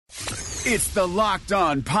It's the Locked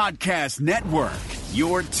On Podcast Network,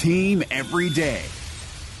 your team every day.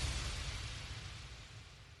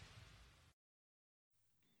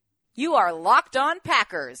 You are Locked On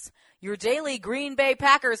Packers, your daily Green Bay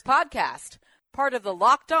Packers podcast, part of the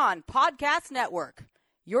Locked On Podcast Network,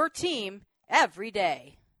 your team every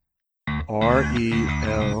day.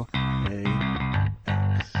 RELAX.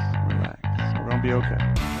 Relax. We're going to be okay.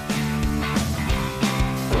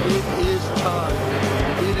 It is time.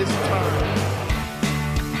 It is time.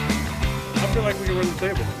 I feel like we can win the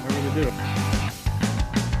table. I really do.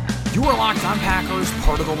 You are Locked On Packers,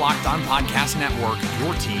 part of the Locked On Podcast Network,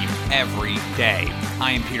 your team every day.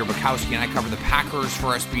 I am Peter Bukowski, and I cover the Packers for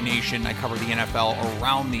SB Nation. I cover the NFL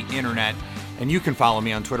around the internet. And you can follow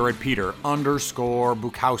me on Twitter at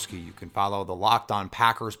Peter_Bukowski. You can follow the Locked On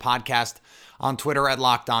Packers podcast on Twitter at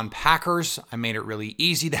Locked On Packers. I made it really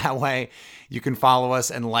easy that way. You can follow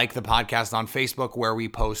us and like the podcast on Facebook, where we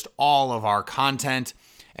post all of our content.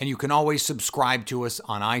 And you can always subscribe to us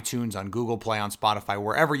on iTunes, on Google Play, on Spotify,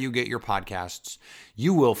 wherever you get your podcasts.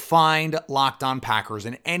 You will find Locked On Packers,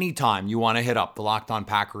 and anytime you want to hit up the Locked On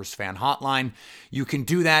Packers fan hotline, you can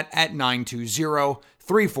do that at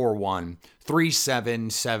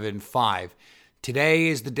 920-341-3775. Today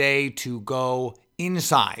is the day to go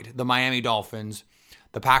inside the Miami Dolphins,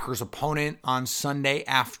 the Packers' opponent on Sunday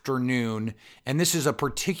afternoon. And this is a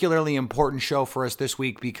particularly important show for us this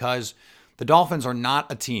week because the Dolphins are not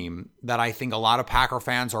a team that I think a lot of Packer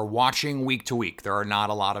fans are watching week to week. There are not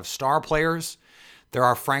a lot of star players. There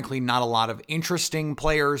are, frankly, not a lot of interesting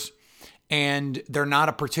players. And they're not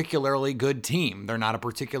a particularly good team. They're not a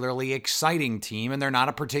particularly exciting team. And they're not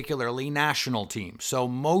a particularly national team. So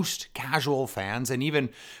most casual fans, and even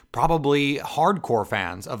probably hardcore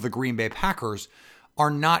fans of the Green Bay Packers, are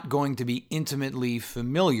not going to be intimately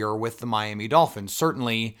familiar with the Miami Dolphins.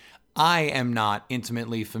 Certainly, I am not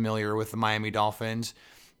intimately familiar with the Miami Dolphins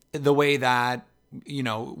the way that,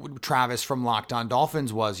 Travis from Locked On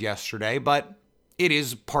Dolphins was yesterday, but it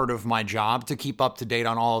is part of my job to keep up to date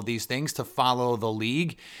on all of these things, to follow the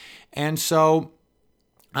league. And so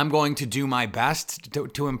I'm going to do my best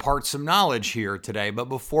to impart some knowledge here today. But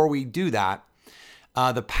before we do that,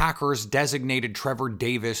 the Packers designated Trevor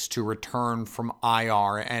Davis to return from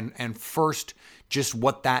IR. And first, just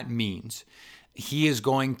what that means. He is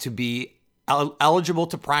going to be eligible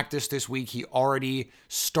to practice this week. He already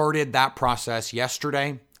started that process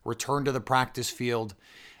yesterday, returned to the practice field.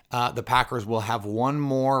 The Packers will have one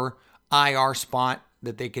more IR spot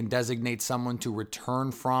that they can designate someone to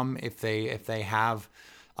return from if they have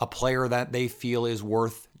a player that they feel is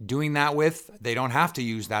worth doing that with. They don't have to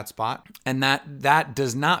use that spot. And that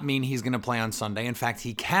does not mean he's going to play on Sunday. In fact,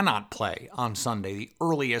 he cannot play on Sunday. The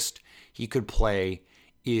earliest he could play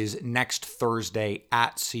is next Thursday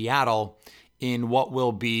at Seattle in what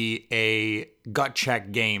will be a gut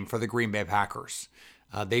check game for the Green Bay Packers.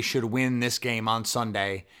 They should win this game on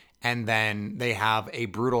Sunday, and then they have a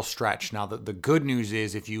brutal stretch. Now, the good news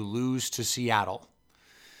is if you lose to Seattle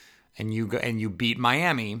and you beat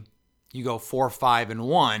Miami, you go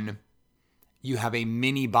 4-5-1. You have a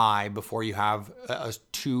mini bye before you have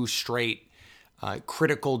two straight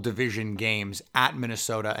critical division games at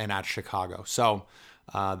Minnesota and at Chicago. So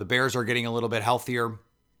the Bears are getting a little bit healthier,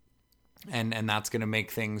 and that's going to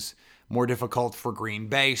make things more difficult for Green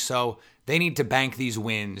Bay. So they need to bank these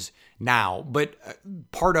wins now. But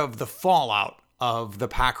part of the fallout of the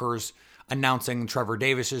Packers announcing Trevor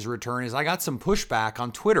Davis's return is I got some pushback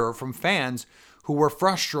on Twitter from fans who were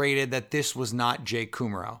frustrated that this was not Jake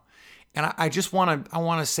Kumerow. And I just want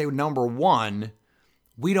to say, number one,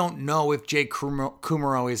 we don't know if Jake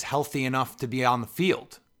Kumerow is healthy enough to be on the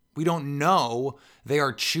field. We don't know they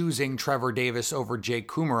are choosing Trevor Davis over Jake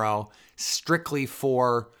Kumerow strictly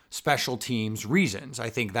for special teams reasons. I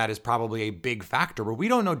think that is probably a big factor, but we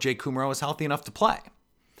don't know Jake Kumerow is healthy enough to play.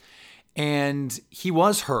 And he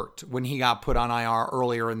was hurt when he got put on IR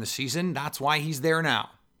earlier in the season. That's why he's there now.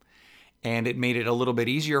 And it made it a little bit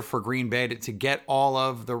easier for Green Bay to get all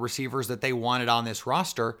of the receivers that they wanted on this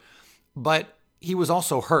roster. But he was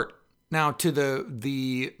also hurt. Now, to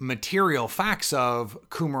the material facts of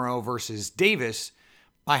Kumerow versus Davis,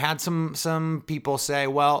 I had some people say,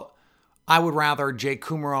 well, I would rather Jake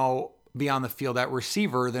Kumerow be on the field at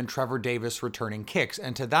receiver than Trevor Davis returning kicks.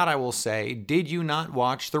 And to that I will say, did you not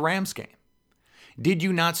watch the Rams game? Did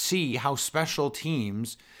you not see how special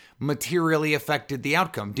teams materially affected the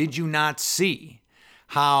outcome? Did you not see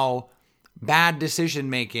how bad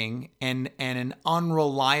decision-making and an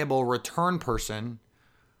unreliable return person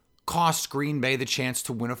cost Green Bay the chance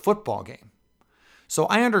to win a football game? So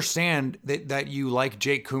I understand that you like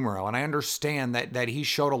Jake Kumerow, and I understand that he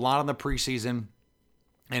showed a lot in the preseason,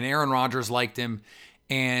 and Aaron Rodgers liked him,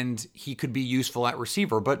 and he could be useful at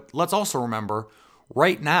receiver. But let's also remember,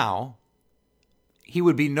 right now, he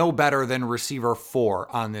would be no better than receiver 4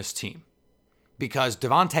 on this team, because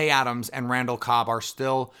Devontae Adams and Randall Cobb are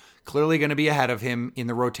still clearly going to be ahead of him in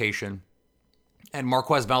the rotation. And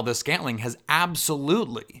Marquez Valdes-Scantling has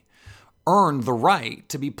absolutely earned the right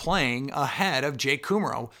to be playing ahead of Jake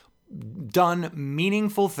Kumerow, done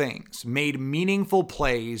meaningful things, made meaningful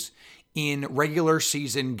plays in regular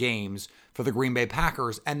season games for the Green Bay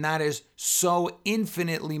Packers. And that is so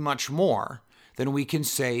infinitely much more than we can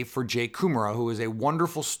say for Jake Kumerow, who is a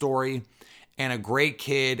wonderful story and a great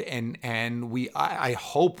kid. And I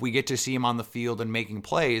hope we get to see him on the field and making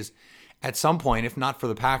plays at some point, if not for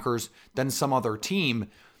the Packers, then some other team.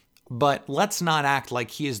 But let's not act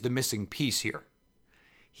like he is the missing piece here.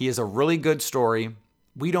 He is a really good story.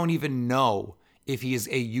 We don't even know if he is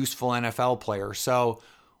a useful NFL player. So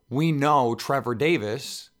we know Trevor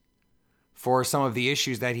Davis, for some of the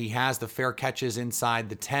issues that he has, the fair catches inside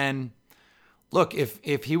the 10. Look,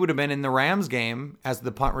 if he would have been in the Rams game as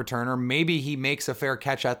the punt returner, maybe he makes a fair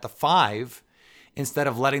catch at the 5 instead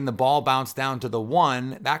of letting the ball bounce down to the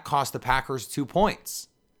 1. That cost the Packers 2 points.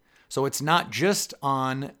 So it's not just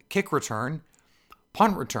on kick return,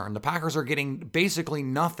 punt return. The Packers are getting basically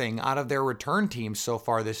nothing out of their return teams so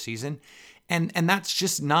far this season. And that's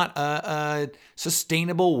just not a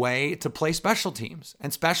sustainable way to play special teams.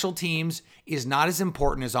 And special teams is not as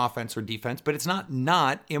important as offense or defense, but it's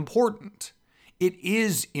not important. It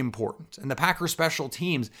is important. And the Packers special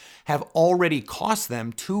teams have already cost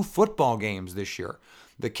them 2 football games this year.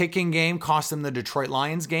 The kicking game cost them the Detroit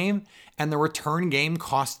Lions game, and the return game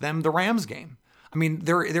cost them the Rams game. I mean,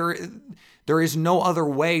 there is no other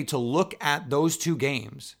way to look at those 2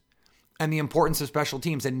 games and the importance of special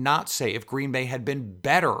teams and not say if Green Bay had been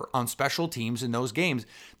better on special teams in those games,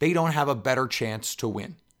 they don't have a better chance to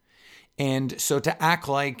win. And so to act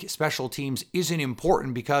like special teams isn't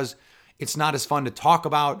important because it's not as fun to talk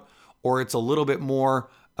about, or it's a little bit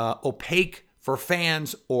more opaque for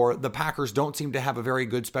fans, or the Packers don't seem to have a very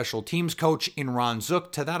good special teams coach in Ron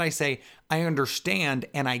Zook, to that I say, I understand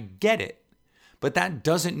and I get it, but that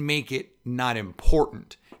doesn't make it not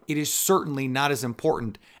important. It is certainly not as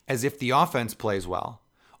important as if the offense plays well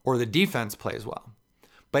or the defense plays well.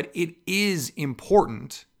 But it is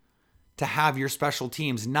important to have your special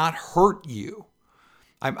teams not hurt you.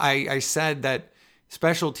 I said that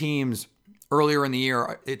special teams earlier in the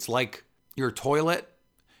year, it's like your toilet.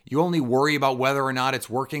 You only worry about whether or not it's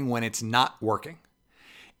working when it's not working.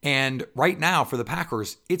 And right now for the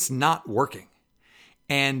Packers, it's not working.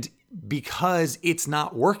 And because it's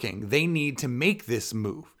not working, they need to make this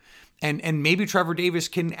move. And maybe Trevor Davis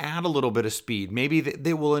can add a little bit of speed. Maybe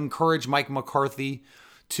they will encourage Mike McCarthy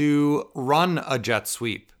to run a jet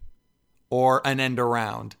sweep or an end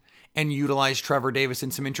around and utilize Trevor Davis in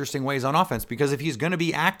some interesting ways on offense. Because if he's going to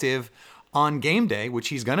be active on game day, which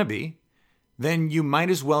he's going to be, then you might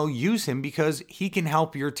as well use him because he can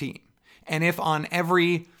help your team. And if on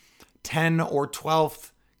every 10 or 12th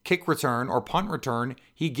kick return or punt return,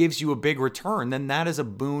 he gives you a big return, then that is a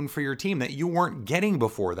boon for your team that you weren't getting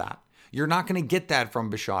before that. You're not going to get that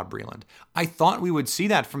from Bashaud Breeland. I thought we would see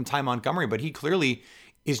that from Ty Montgomery, but he clearly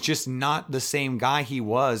is just not the same guy he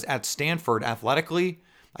was at Stanford athletically.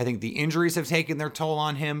 I think the injuries have taken their toll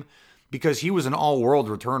on him because he was an all-world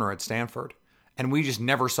returner at Stanford. And we just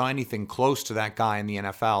never saw anything close to that guy in the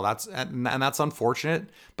NFL. That's unfortunate,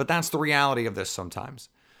 but that's the reality of this sometimes.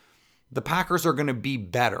 The Packers are going to be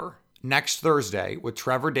better next Thursday with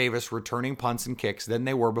Trevor Davis returning punts and kicks than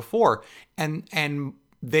they were before. And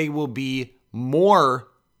they will be more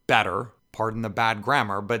better, pardon the bad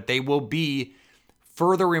grammar, but they will be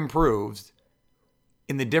further improved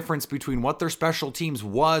in the difference between what their special teams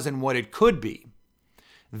was and what it could be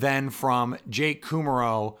than from Jake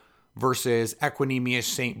Kumerow versus Equanimeous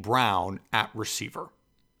St. Brown at receiver.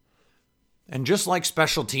 And just like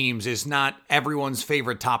special teams is not everyone's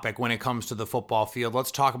favorite topic when it comes to the football field,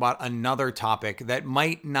 let's talk about another topic that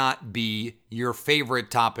might not be your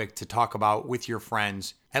favorite topic to talk about with your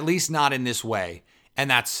friends, at least not in this way, and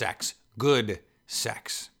that's sex. Good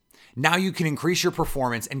sex. Now you can increase your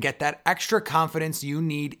performance and get that extra confidence you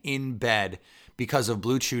need in bed because of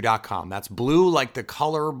BlueChew.com. That's blue like the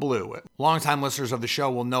color blue. Longtime listeners of the show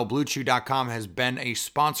will know BlueChew.com has been a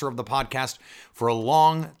sponsor of the podcast for a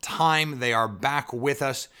long time. They are back with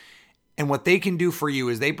us. And what they can do for you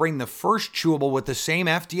is they bring the first chewable with the same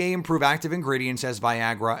FDA-approved active ingredients as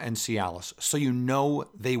Viagra and Cialis, so you know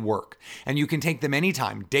they work. And you can take them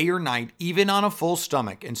anytime, day or night, even on a full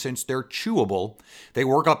stomach. And since they're chewable, they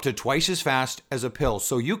work up to twice as fast as a pill,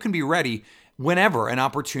 so you can be ready whenever an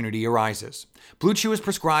opportunity arises. Blue Chew is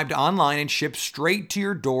prescribed online and shipped straight to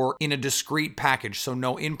your door in a discreet package, so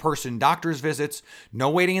no in-person doctor's visits, no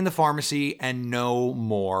waiting in the pharmacy, and no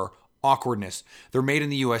more awkwardness. They're made in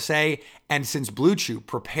the USA, and since Blue Chew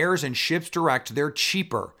prepares and ships direct, they're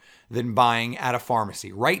cheaper than buying at a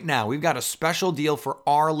pharmacy. Right now, we've got a special deal for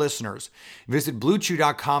our listeners. Visit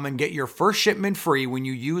BlueChew.com and get your first shipment free when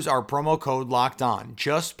you use our promo code LOCKEDON.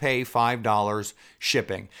 Just pay $5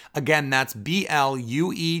 shipping. Again, that's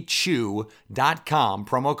BLUE Chew.com,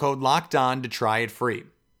 promo code LOCKEDON to try it free.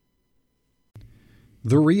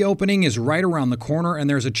 The reopening is right around the corner, and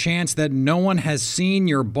there's a chance that no one has seen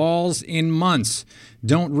your balls in months.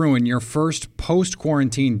 Don't ruin your first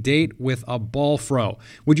post-quarantine date with a ball fro.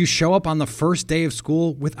 Would you show up on the first day of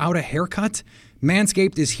school without a haircut?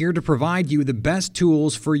 Manscaped is here to provide you the best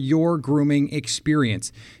tools for your grooming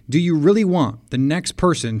experience. Do you really want the next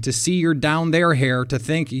person to see your down there hair to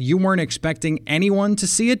think you weren't expecting anyone to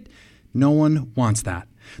see it? No one wants that.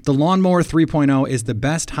 The Lawnmower 3.0 is the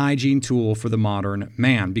best hygiene tool for the modern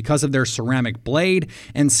man. Because of their ceramic blade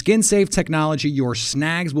and skin-safe technology, your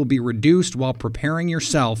snags will be reduced while preparing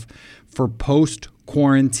yourself for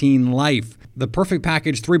post-quarantine life. The Perfect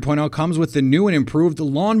Package 3.0 comes with the new and improved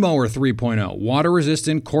Lawnmower 3.0,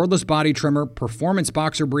 water-resistant, cordless body trimmer, performance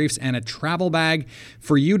boxer briefs, and a travel bag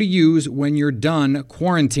for you to use when you're done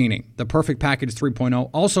quarantining. The Perfect Package 3.0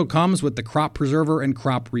 also comes with the Crop Preserver and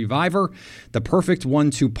Crop Reviver, the perfect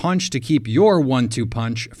 1-2 punch to keep your 1-2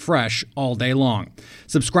 punch fresh all day long.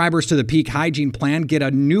 Subscribers to the Peak Hygiene Plan get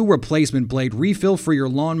a new replacement blade refill for your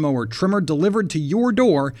lawnmower trimmer delivered to your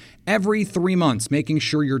door every 3 months, making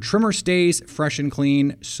sure your trimmer stays fresh and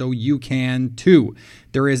clean so you can too.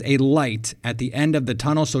 There is a light at the end of the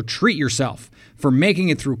tunnel, so treat yourself for making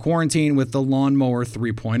it through quarantine with the Lawnmower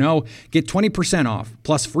 3.0. Get 20% off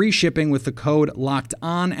plus free shipping with the code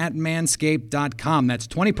LOCKEDON at manscaped.com. That's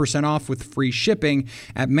 20% off with free shipping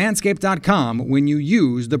at manscaped.com when you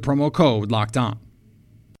use the promo code LOCKEDON.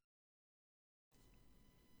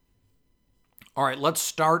 All right, let's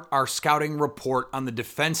start our scouting report on the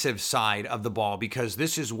defensive side of the ball, because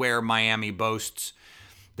this is where Miami boasts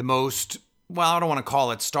the most, well, I don't want to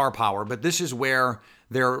call it star power, but this is where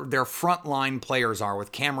their frontline players are,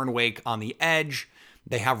 with Cameron Wake on the edge.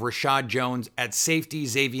 They have Rashad Jones at safety,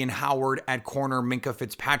 Xavier Howard at corner, Minkah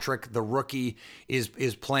Fitzpatrick, the rookie, is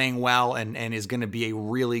playing well and is going to be a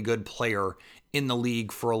really good player in the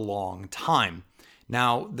league for a long time.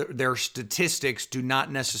 Now, their statistics do not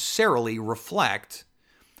necessarily reflect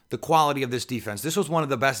the quality of this defense. This was one of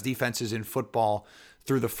the best defenses in football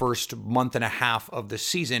through the first month and a half of the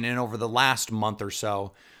season, and over the last month or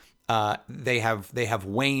so, they have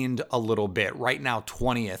waned a little bit. Right now,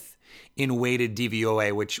 20th in weighted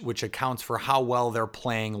DVOA, which accounts for how well they're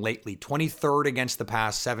playing lately. 23rd against the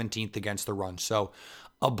pass, 17th against the run. So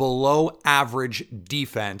a below average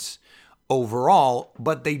defense overall,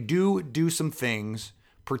 but they do some things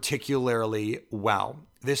particularly well.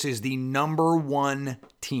 This is the number one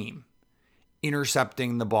team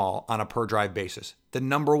intercepting the ball on a per drive basis. The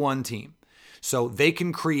number one team. So they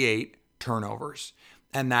can create turnovers.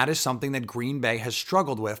 And that is something that Green Bay has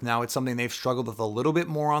struggled with. Now, it's something they've struggled with a little bit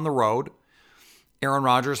more on the road. Aaron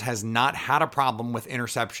Rodgers has not had a problem with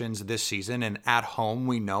interceptions this season. And at home,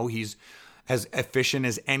 we know he's as efficient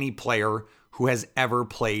as any player who has ever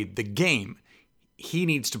played the game. He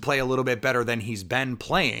needs to play a little bit better than he's been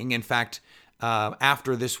playing. In fact,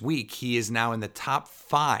 after this week, he is now in the top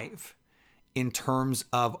 5 in terms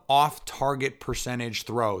of off-target percentage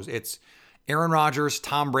throws. It's Aaron Rodgers,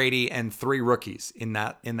 Tom Brady, and 3 rookies in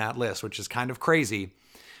that list, which is kind of crazy,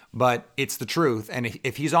 but it's the truth. And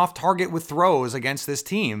if he's off target with throws against this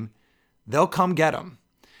team, they'll come get him.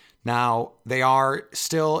 Now, they are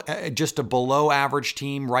still just a below average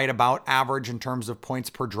team, right about average in terms of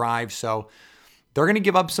points per drive. So they're going to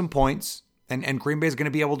give up some points, and Green Bay is going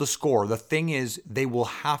to be able to score. The thing is, they will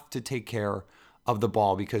have to take care of the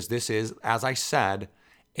ball, because this is, as I said,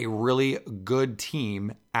 a really good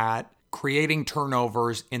team at creating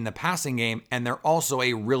turnovers in the passing game, and they're also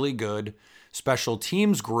a really good special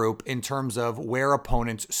teams group in terms of where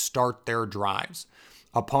opponents start their drives.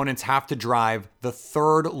 Opponents have to drive the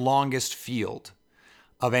 3rd longest field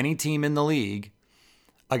of any team in the league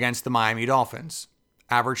against the Miami Dolphins.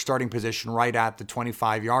 Average starting position right at the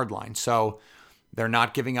 25-yard line. So they're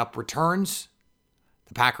not giving up returns.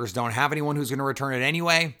 The Packers don't have anyone who's going to return it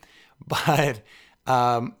anyway, but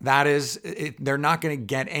they're not going to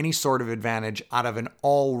get any sort of advantage out of an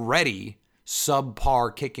already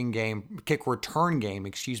subpar kick return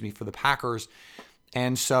game, for the Packers.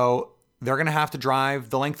 And so they're going to have to drive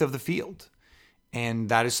the length of the field And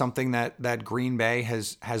that is something that Green Bay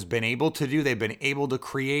has been able to do. They've been able to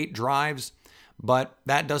create drives, but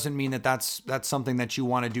that doesn't mean that that's something that you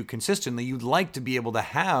want to do consistently. You'd like to be able to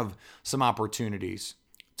have some opportunities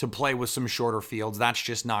to play with some shorter fields. That's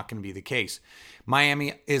just not going to be the case.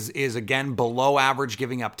 Miami is again below average,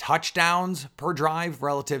 giving up touchdowns per drive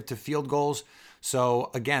relative to field goals. So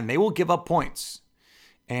again, they will give up points,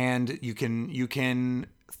 and you can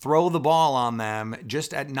throw the ball on them,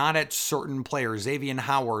 just not at certain players. Xavier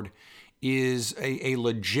Howard is a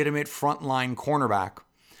legitimate frontline cornerback.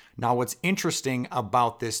 Now, what's interesting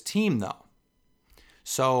about this team, though,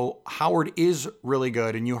 so Howard is really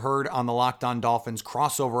good, and you heard on the Locked On Dolphins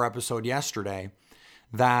crossover episode yesterday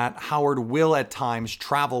that Howard will at times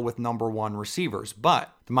travel with number one receivers,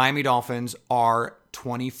 but the Miami Dolphins are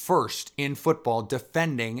 21st in football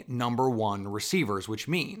defending number one receivers, which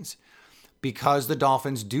means because the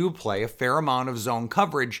Dolphins do play a fair amount of zone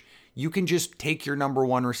coverage, you can just take your number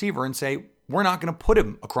one receiver and say, we're not going to put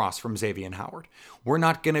him across from Xavier Howard. We're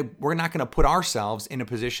not going to put ourselves in a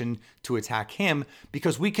position to attack him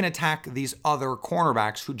because we can attack these other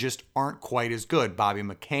cornerbacks who just aren't quite as good. Bobby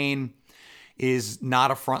McCain is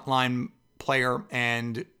not a frontline player,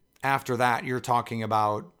 and after that, you're talking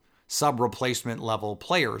about sub-replacement level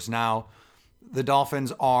players. Now, the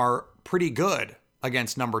Dolphins are pretty good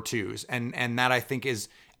against number twos, and that I think is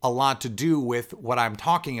a lot to do with what I'm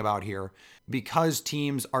talking about here. Because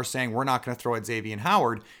teams are saying we're not going to throw at Xavier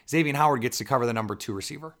Howard gets to cover the number two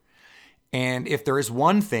receiver. And if there is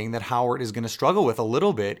one thing that Howard is going to struggle with a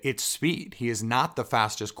little bit, it's speed. He is not the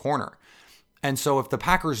fastest corner. And so if the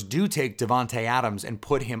Packers do take Devontae Adams and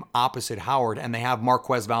put him opposite Howard, and they have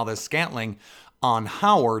Marquez Valdes-Scantling on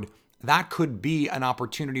Howard, that could be an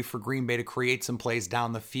opportunity for Green Bay to create some plays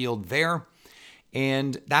down the field there.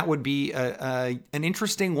 And that would be an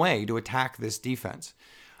interesting way to attack this defense.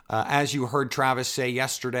 As you heard Travis say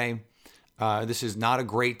yesterday, this is not a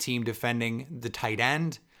great team defending the tight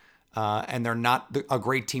end, and they're not a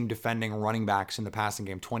great team defending running backs in the passing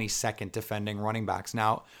game, 22nd defending running backs.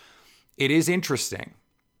 Now, it is interesting.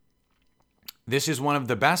 This is one of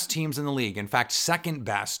the best teams in the league. In fact, second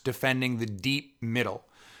best defending the deep middle.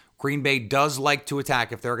 Green Bay does like to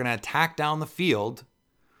attack. If they're going to attack down the field,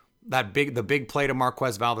 the big play to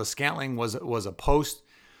Marquez Valdes-Scantling was a post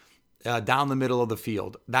down the middle of the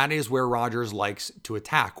field. That is where Rodgers likes to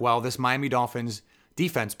attack. Well, this Miami Dolphins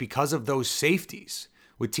defense, because of those safeties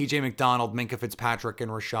with TJ McDonald, Minkah Fitzpatrick,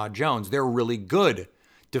 and Rashad Jones, they're really good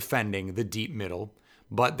defending the deep middle,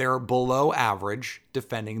 but they're below average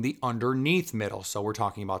defending the underneath middle. So we're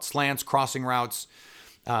talking about slants, crossing routes,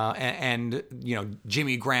 and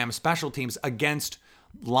Jimmy Graham special teams against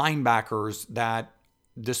linebackers that,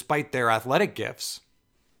 despite their athletic gifts,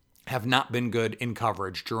 have not been good in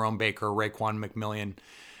coverage. Jerome Baker, Raekwon McMillan,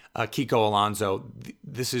 Kiko Alonso.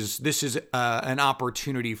 This is an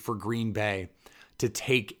opportunity for Green Bay to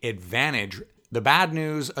take advantage. The bad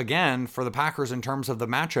news, again, for the Packers in terms of the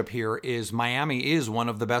matchup here is Miami is one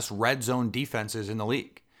of the best red zone defenses in the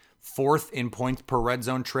league. 4th in points per red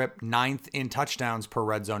zone trip, 9th in touchdowns per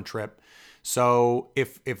red zone trip. So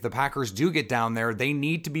if the Packers do get down there, they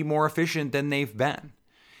need to be more efficient than they've been.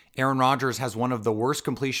 Aaron Rodgers has one of the worst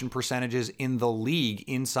completion percentages in the league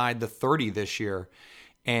inside the 30 this year.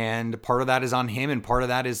 And part of that is on him, and part of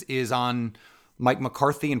that is on Mike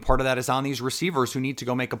McCarthy, and part of that is on these receivers who need to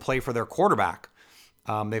go make a play for their quarterback.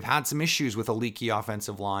 They've had some issues with a leaky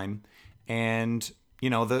offensive line. And,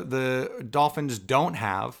 the Dolphins don't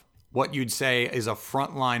have what you'd say is a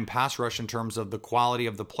frontline pass rush in terms of the quality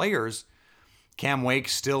of the players. Cam Wake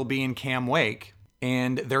still being Cam Wake.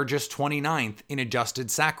 And they're just 29th in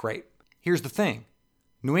adjusted sack rate. Here's the thing.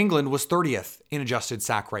 New England was 30th in adjusted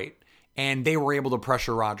sack rate, and they were able to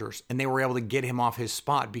pressure Rodgers, and they were able to get him off his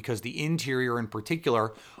spot because the interior, in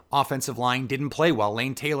particular, offensive line didn't play well.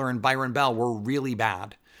 Lane Taylor and Byron Bell were really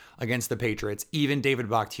bad against the Patriots. Even David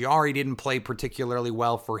Bakhtiari didn't play particularly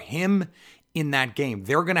well for him in that game.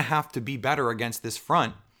 They're going to have to be better against this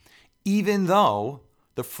front, even though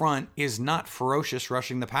the front is not ferocious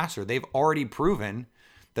rushing the passer. They've already proven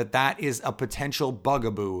that is a potential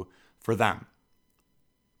bugaboo for them.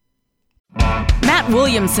 Matt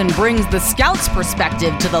Williamson brings the scout's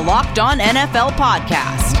perspective to the Locked On NFL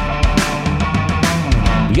podcast.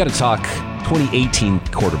 We got to talk 2018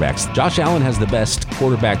 quarterbacks. Josh Allen has the best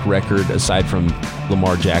quarterback record aside from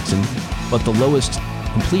Lamar Jackson, but the lowest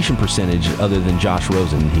completion percentage other than Josh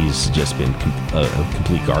Rosen. He's just been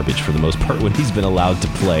complete garbage for the most part when he's been allowed to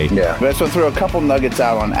play. Yeah, but I just want to throw a couple nuggets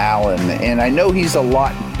out on Allen, and I know he's a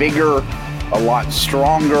lot bigger, a lot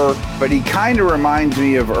stronger, but he kind of reminds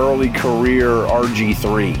me of early career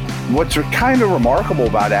RG3. what's kind of remarkable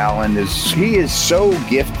about Allen is he is so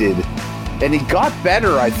gifted, and he got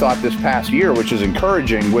better, I thought, this past year, which is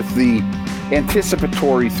encouraging with the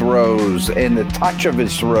anticipatory throws and the touch of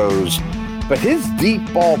his throws. But his deep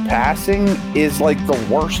ball passing is like the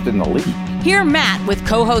worst in the league. Hear Matt with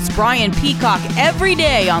co-host Brian Peacock every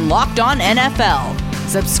day on Locked On NFL.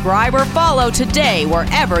 Subscribe or follow today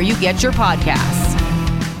wherever you get your podcasts.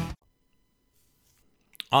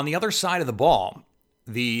 On the other side of the ball,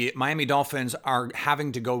 the Miami Dolphins are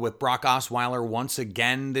having to go with Brock Osweiler once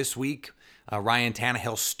again this week. Ryan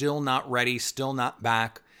Tannehill still not ready, still not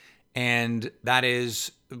back. And that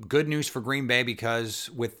is good news for Green Bay because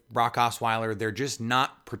with Brock Osweiler, they're just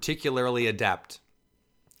not particularly adept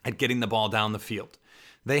at getting the ball down the field.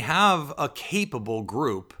 They have a capable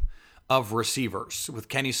group of receivers with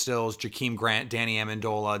Kenny Stills, Jakeem Grant, Danny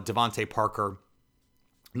Amendola, Devontae Parker.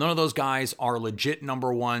 None of those guys are legit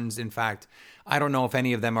number ones. In fact, I don't know if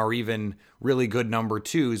any of them are even really good number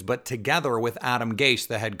twos, but together with Adam Gase,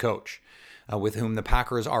 the head coach, with whom the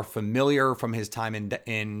Packers are familiar from his time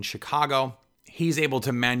in Chicago, he's able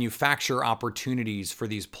to manufacture opportunities for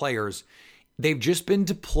these players. They've just been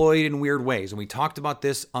deployed in weird ways. And we talked about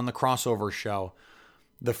this on the crossover show.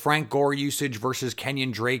 The Frank Gore usage versus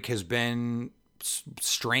Kenyon Drake has been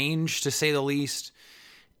strange, to say the least.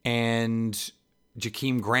 And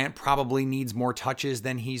Jakeem Grant probably needs more touches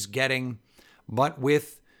than he's getting. But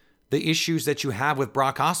with the issues that you have with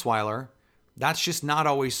Brock Osweiler, that's just not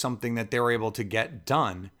always something that they're able to get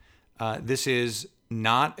done. This is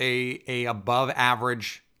not a above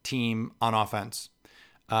average team on offense.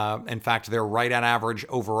 In fact, they're right at average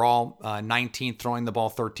overall, 19th throwing the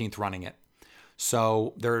ball, 13th running it.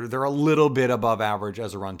 So they're a little bit above average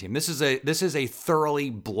as a run team. This is a thoroughly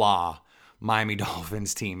blah Miami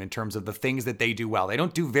Dolphins team in terms of the things that they do well. They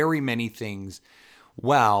don't do very many things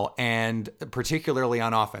well, and particularly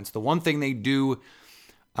on offense. The one thing they do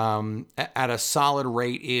at a solid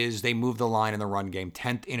rate is they move the line in the run game,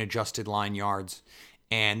 10th in adjusted line yards.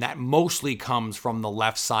 And that mostly comes from the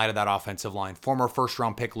left side of that offensive line. Former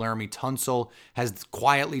first-round pick Laramie Tunsil has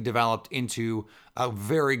quietly developed into a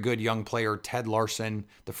very good young player. Ted Larson,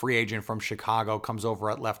 the free agent from Chicago, comes over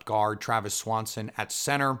at left guard. Travis Swanson at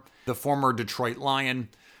center, the former Detroit Lion.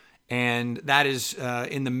 And that is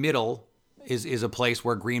in the middle is a place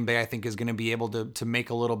where Green Bay, I think, is going to be able to make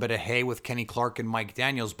a little bit of hay with Kenny Clark and Mike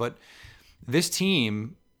Daniels. But this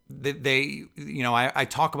team, I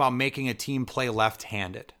talk about making a team play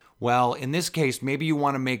left-handed. Well, in this case, maybe you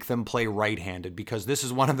want to make them play right-handed because this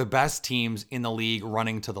is one of the best teams in the league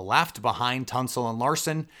running to the left behind Tunsil and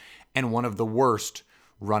Larson, and one of the worst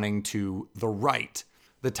running to the right.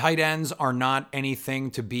 The tight ends are not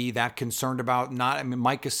anything to be that concerned about.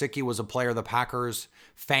 Mike Gesicki was a player the Packers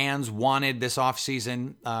fans wanted this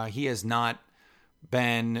offseason. He has not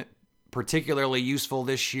been particularly useful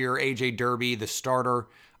this year. A.J. Derby, the starter,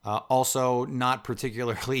 also not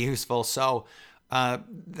particularly useful. So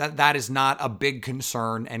that is not a big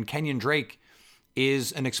concern. And Kenyon Drake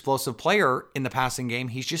is an explosive player in the passing game.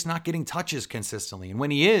 He's just not getting touches consistently. And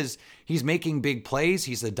when he is, he's making big plays.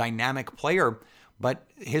 He's a dynamic player. But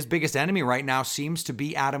his biggest enemy right now seems to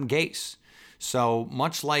be Adam Gase. So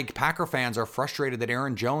much like Packer fans are frustrated that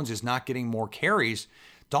Aaron Jones is not getting more carries,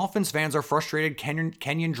 Dolphins fans are frustrated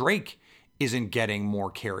Kenyon Drake isn't getting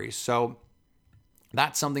more carries. So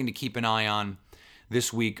that's something to keep an eye on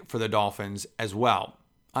this week for the Dolphins as well.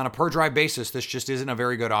 On a per drive basis, this just isn't a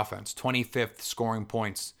very good offense. 25th scoring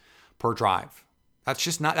points per drive.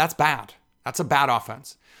 That's bad. That's a bad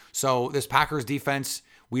offense. So this Packers defense,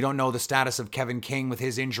 we don't know the status of Kevin King with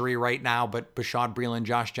his injury right now, but Bashaud Breeland,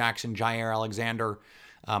 Josh Jackson, Jair Alexander,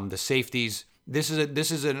 the safeties. This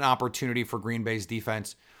is an opportunity for Green Bay's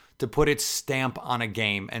defense to put its stamp on a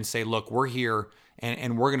game and say, look, we're here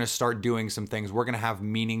and we're going to start doing some things. We're going to have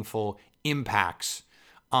meaningful impacts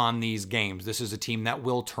on these games. This is a team that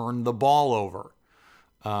will turn the ball over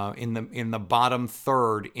in the bottom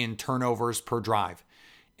third in turnovers per drive.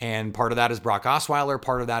 And part of that is Brock Osweiler.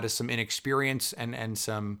 Part of that is some inexperience and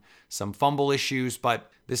some fumble issues. But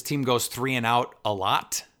this team goes 3 and out a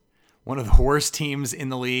lot. One of the worst teams in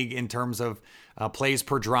the league in terms of plays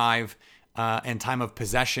per drive and time of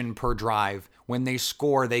possession per drive. When they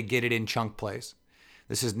score, they get it in chunk plays.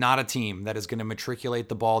 This is not a team that is going to matriculate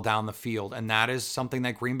the ball down the field. And that is something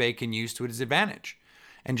that Green Bay can use to its advantage.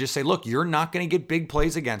 And just say, look, you're not going to get big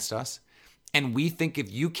plays against us. And we think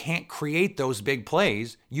if you can't create those big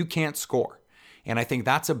plays, you can't score. And I think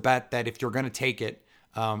that's a bet that if you're going to take it,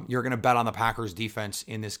 you're going to bet on the Packers defense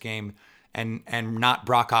in this game and not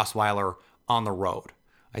Brock Osweiler on the road.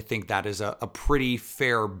 I think that is a pretty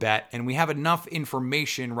fair bet. And we have enough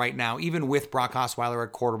information right now, even with Brock Osweiler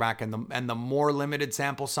at quarterback and the more limited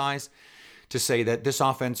sample size, to say that this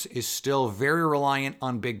offense is still very reliant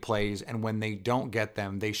on big plays. And when they don't get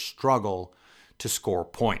them, they struggle to score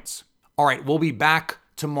points. All right, we'll be back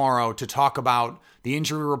tomorrow to talk about the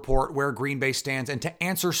injury report, where Green Bay stands, and to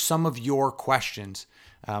answer some of your questions.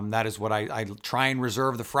 That is what I try and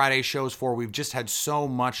reserve the Friday shows for. We've just had so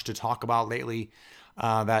much to talk about lately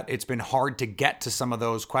that it's been hard to get to some of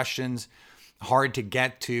those questions, hard to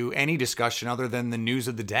get to any discussion other than the news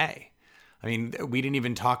of the day. I mean, we didn't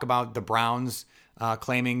even talk about the Browns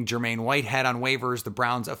claiming Jermaine Whitehead on waivers, the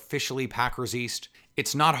Browns officially Packers East.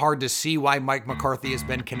 It's not hard to see why Mike McCarthy has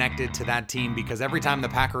been connected to that team, because every time the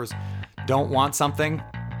Packers don't want something,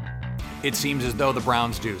 it seems as though the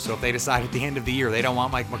Browns do. So if they decide at the end of the year they don't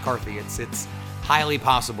want Mike McCarthy, it's highly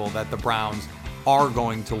possible that the Browns are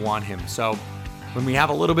going to want him. So when we have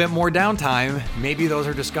a little bit more downtime, maybe those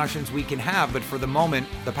are discussions we can have. But for the moment,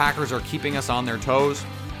 the Packers are keeping us on their toes.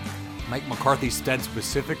 Mike McCarthy said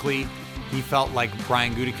specifically he felt like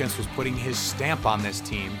Brian Gutekunst was putting his stamp on this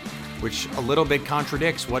team, which a little bit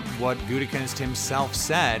contradicts what Gutekunst himself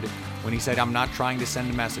said when he said, I'm not trying to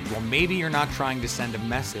send a message. Well, maybe you're not trying to send a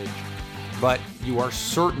message, but you are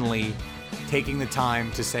certainly taking the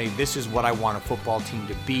time to say, this is what I want a football team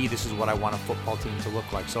to be. This is what I want a football team to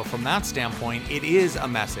look like. So from that standpoint, it is a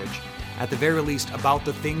message, at the very least, about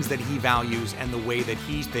the things that he values and the way that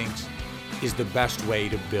he thinks is the best way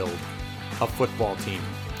to build a football team.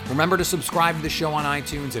 Remember to subscribe to the show on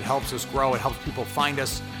iTunes. It helps us grow. It helps people find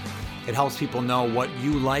us. It helps people know what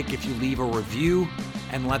you like if you leave a review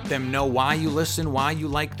and let them know why you listen, why you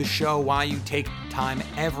like the show, why you take time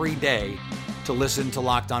every day to listen to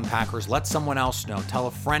Locked On Packers. Let someone else know. Tell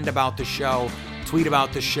a friend about the show. Tweet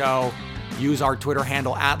about the show. Use our Twitter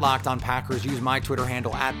handle at Locked On Packers. Use my Twitter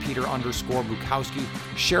handle at Peter_Bukowski.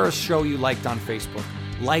 Share a show you liked on Facebook.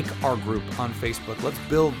 Like our group on Facebook. Let's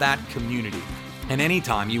build that community. And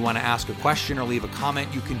anytime you want to ask a question or leave a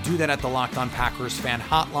comment, you can do that at the Locked On Packers fan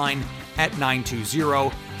hotline at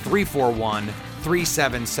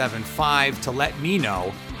 920-341-3775 to let me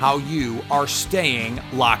know how you are staying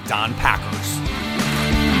locked on Packers.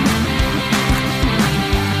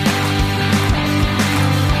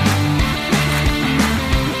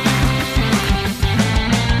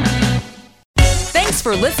 Thanks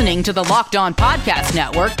for listening to the Locked On Podcast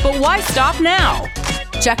Network, but why stop now?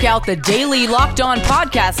 Check out the daily Locked On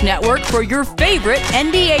Podcast Network for your favorite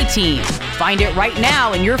NBA team. Find it right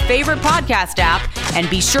now in your favorite podcast app, and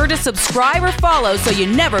be sure to subscribe or follow so you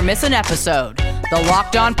never miss an episode. The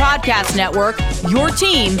Locked On Podcast Network, your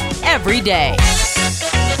team every day.